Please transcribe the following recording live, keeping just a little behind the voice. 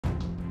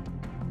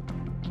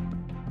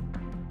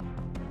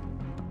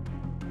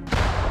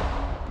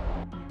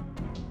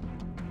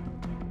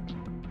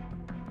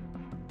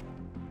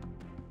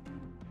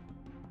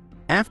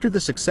After the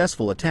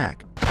successful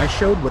attack, I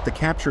showed what the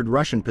captured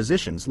Russian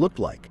positions looked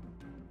like.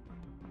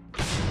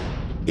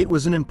 It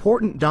was an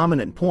important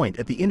dominant point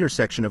at the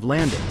intersection of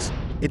landings.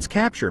 Its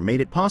capture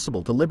made it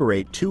possible to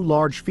liberate two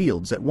large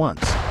fields at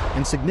once,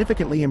 and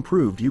significantly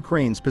improved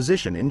Ukraine's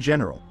position in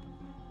general.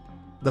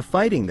 The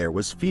fighting there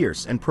was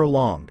fierce and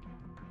prolonged.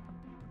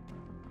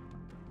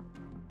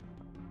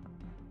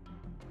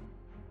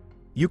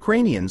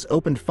 Ukrainians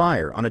opened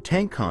fire on a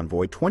tank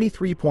convoy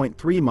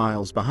 23.3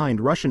 miles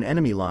behind Russian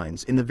enemy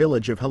lines in the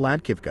village of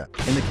Hladkivka,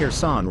 in the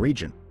Kherson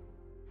region.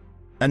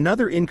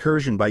 Another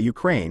incursion by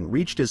Ukraine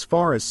reached as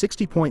far as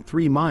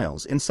 60.3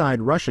 miles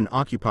inside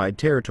Russian-occupied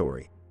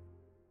territory.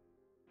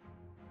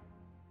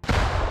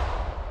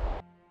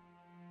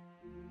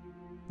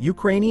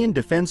 Ukrainian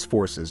Defense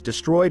Forces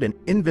destroyed an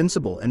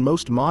invincible and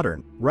most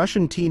modern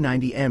Russian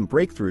T-90M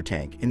Breakthrough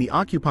tank in the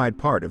occupied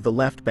part of the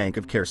left bank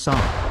of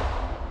Kherson.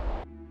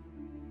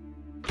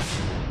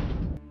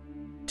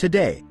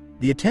 Today,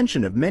 the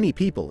attention of many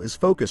people is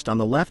focused on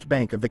the left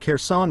bank of the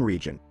Kherson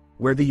region,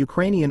 where the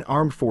Ukrainian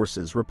armed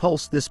forces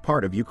repulsed this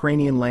part of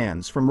Ukrainian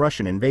lands from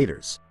Russian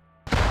invaders.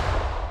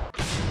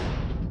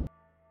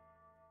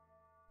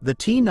 The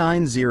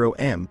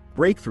T-90M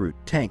Breakthrough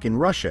tank in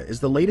Russia is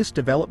the latest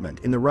development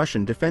in the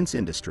Russian defense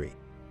industry.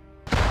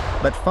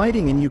 But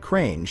fighting in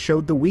Ukraine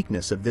showed the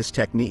weakness of this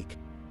technique.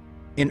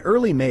 In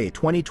early May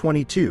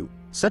 2022,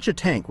 such a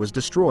tank was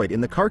destroyed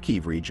in the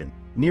Kharkiv region,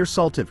 near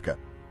Hladkivka.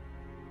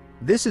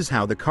 This is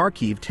how the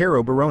Kharkiv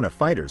Teroborona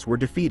fighters were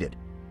defeated.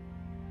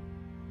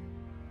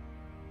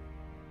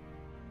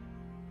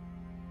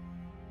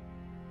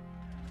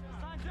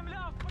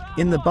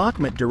 In the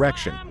Bakhmut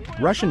direction,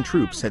 Russian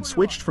troops had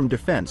switched from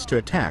defense to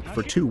attack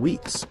for 2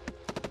 weeks.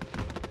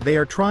 They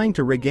are trying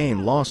to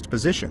regain lost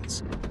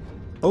positions.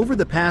 Over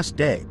the past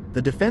day,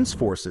 the defense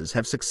forces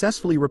have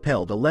successfully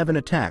repelled 11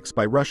 attacks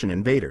by Russian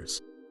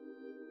invaders.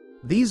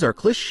 These are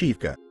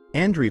Hladkivka,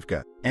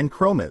 Andriivka, and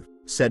Kromiv,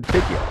 said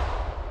Fitya.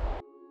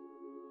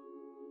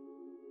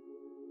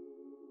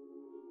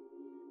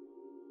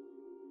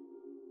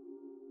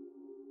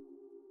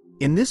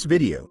 In this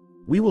video,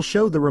 we will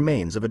show the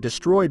remains of a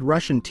destroyed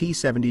Russian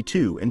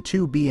T-72 and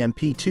 2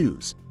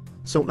 BMP-2s,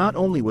 so not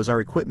only was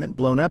our equipment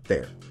blown up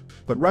there,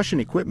 but Russian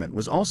equipment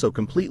was also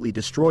completely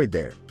destroyed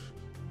there.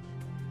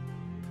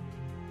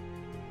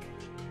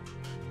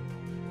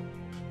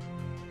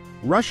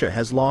 Russia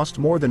has lost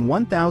more than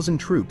 1,000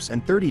 troops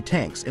and 30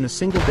 tanks in a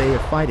single day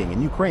of fighting in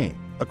Ukraine,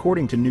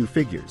 according to new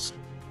figures.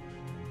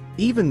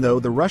 Even though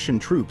the Russian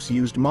troops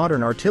used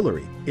modern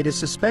artillery, it is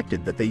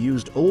suspected that they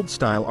used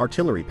old-style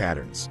artillery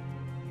patterns.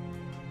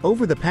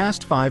 Over the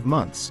past 5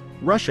 months,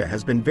 Russia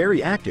has been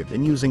very active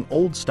in using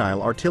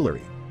old-style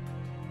artillery.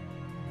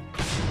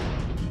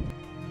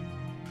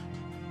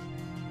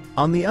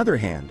 On the other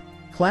hand,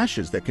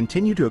 clashes that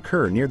continue to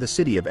occur near the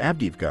city of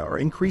Avdiivka are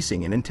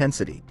increasing in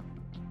intensity.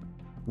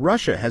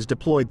 Russia has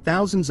deployed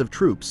thousands of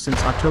troops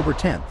since October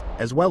 10th,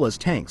 as well as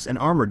tanks and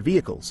armored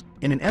vehicles,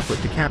 in an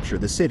effort to capture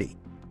the city.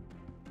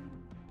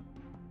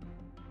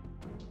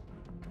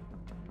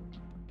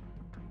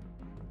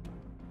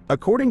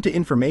 According to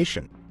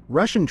information,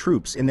 Russian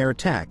troops in their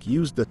attack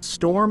used the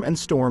Storm and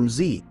Storm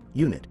Z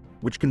unit,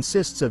 which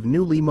consists of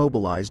newly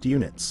mobilized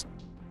units.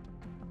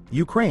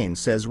 Ukraine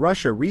says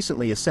Russia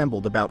recently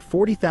assembled about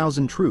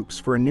 40,000 troops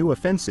for a new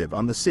offensive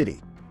on the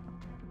city.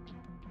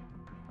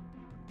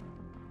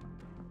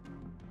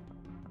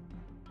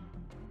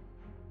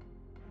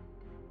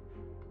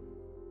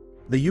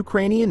 The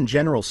Ukrainian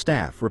General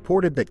Staff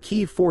reported that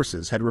Kyiv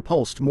forces had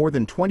repulsed more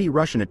than 20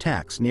 Russian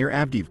attacks near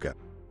Avdiivka.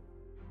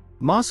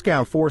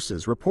 Moscow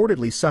forces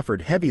reportedly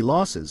suffered heavy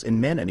losses in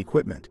men and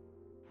equipment.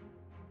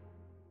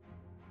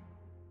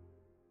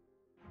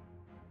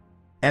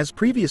 As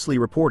previously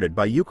reported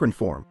by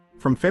Ukrinform,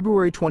 from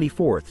February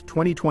 24,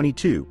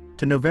 2022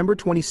 to November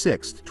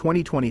 26,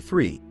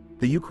 2023,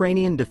 the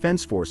Ukrainian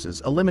Defense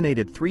Forces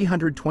eliminated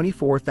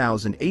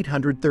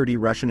 324,830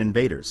 Russian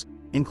invaders,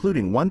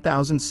 including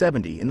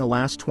 1,070 in the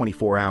last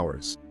 24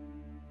 hours.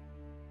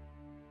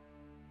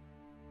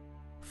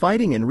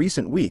 Fighting in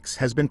recent weeks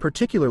has been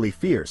particularly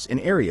fierce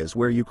in areas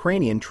where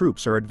Ukrainian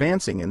troops are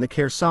advancing in the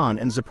Kherson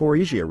and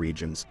Zaporizhia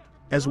regions,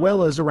 as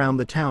well as around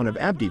the town of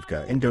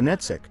Avdiivka in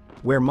Donetsk,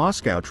 where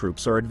Moscow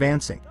troops are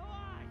advancing.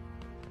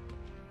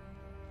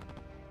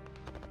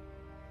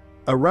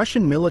 A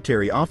Russian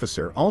military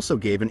officer also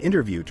gave an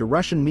interview to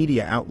Russian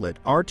media outlet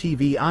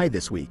RTVI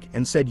this week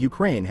and said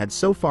Ukraine had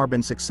so far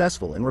been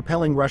successful in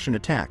repelling Russian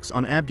attacks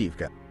on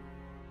Avdiivka.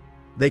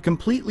 They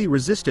completely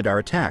resisted our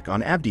attack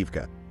on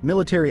Avdiivka,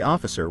 military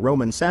officer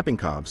Roman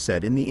Sapinkov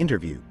said in the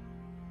interview.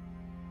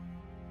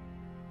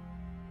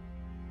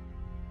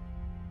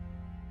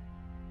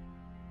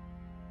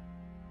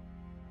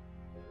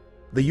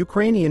 The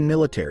Ukrainian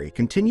military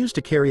continues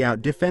to carry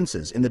out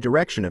defenses in the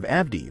direction of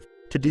Avdiivka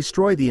to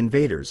destroy the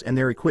invaders and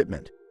their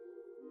equipment.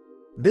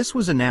 This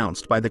was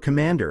announced by the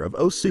commander of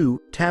OSU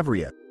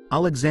Tavria,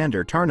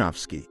 Alexander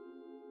Tarnovsky.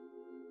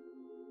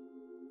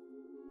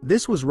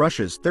 This was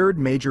Russia's third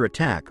major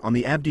attack on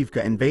the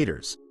Avdiivka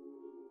invaders.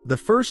 The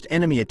first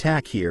enemy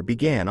attack here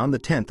began on the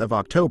 10th of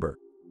October.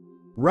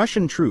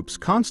 Russian troops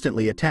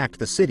constantly attacked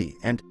the city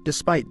and,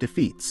 despite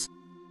defeats,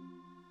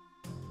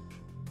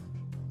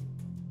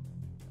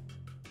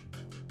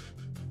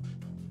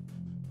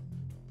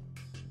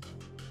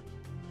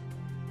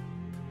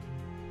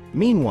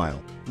 meanwhile,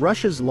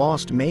 Russia's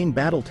lost main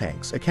battle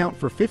tanks account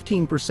for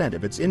 15%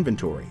 of its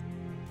inventory.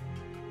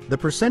 The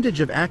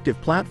percentage of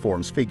active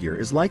platforms figure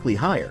is likely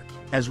higher,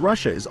 as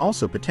Russia is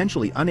also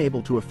potentially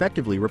unable to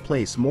effectively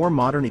replace more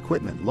modern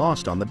equipment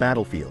lost on the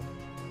battlefield.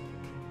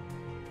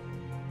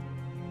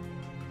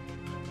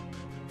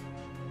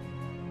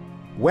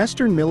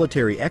 Western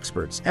military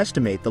experts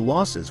estimate the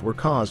losses were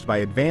caused by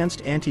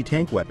advanced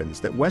anti-tank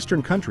weapons that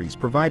Western countries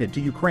provided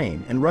to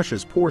Ukraine and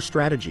Russia's poor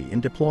strategy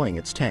in deploying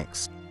its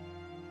tanks.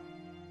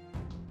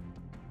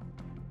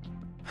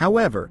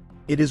 However,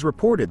 it is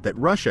reported that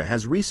Russia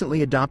has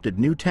recently adopted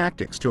new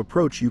tactics to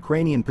approach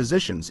Ukrainian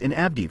positions in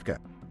Avdiivka.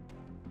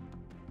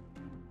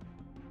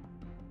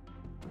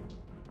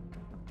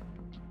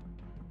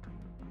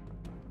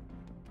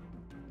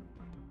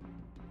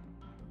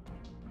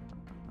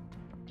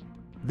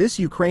 This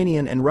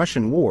Ukrainian and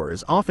Russian war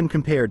is often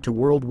compared to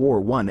World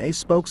War I. A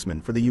spokesman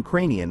for the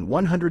Ukrainian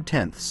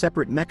 110th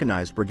Separate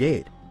Mechanized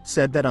Brigade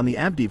said that on the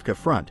Avdiivka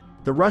front,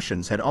 the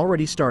Russians had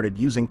already started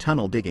using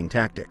tunnel digging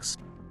tactics.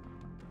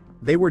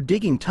 They were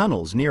digging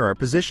tunnels near our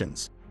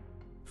positions.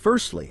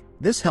 Firstly,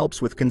 this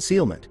helps with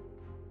concealment.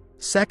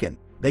 Second,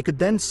 they could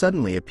then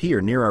suddenly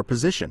appear near our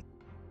position.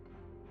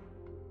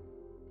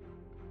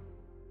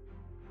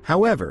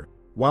 However,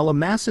 while a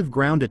massive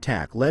ground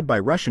attack led by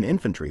Russian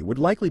infantry would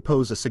likely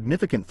pose a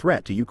significant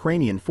threat to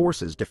Ukrainian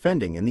forces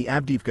defending in the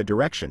Avdiivka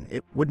direction,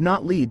 it would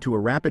not lead to a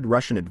rapid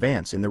Russian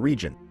advance in the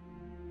region.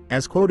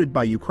 As quoted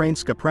by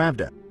Ukrainska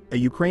Pravda, a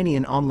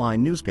Ukrainian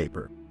online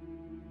newspaper.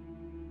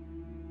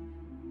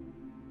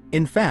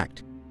 In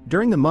fact,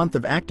 during the month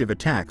of active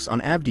attacks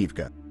on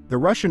Avdiivka, the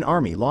Russian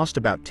army lost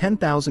about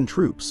 10,000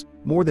 troops,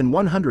 more than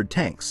 100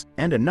 tanks,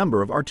 and a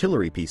number of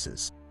artillery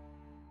pieces.